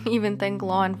 I don't even think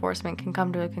law enforcement can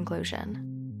come to a conclusion.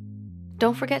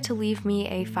 Don't forget to leave me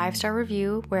a 5-star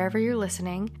review wherever you're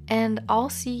listening, and I'll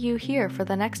see you here for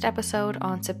the next episode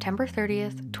on September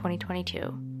 30th,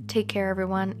 2022. Take care,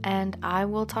 everyone, and I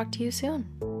will talk to you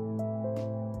soon.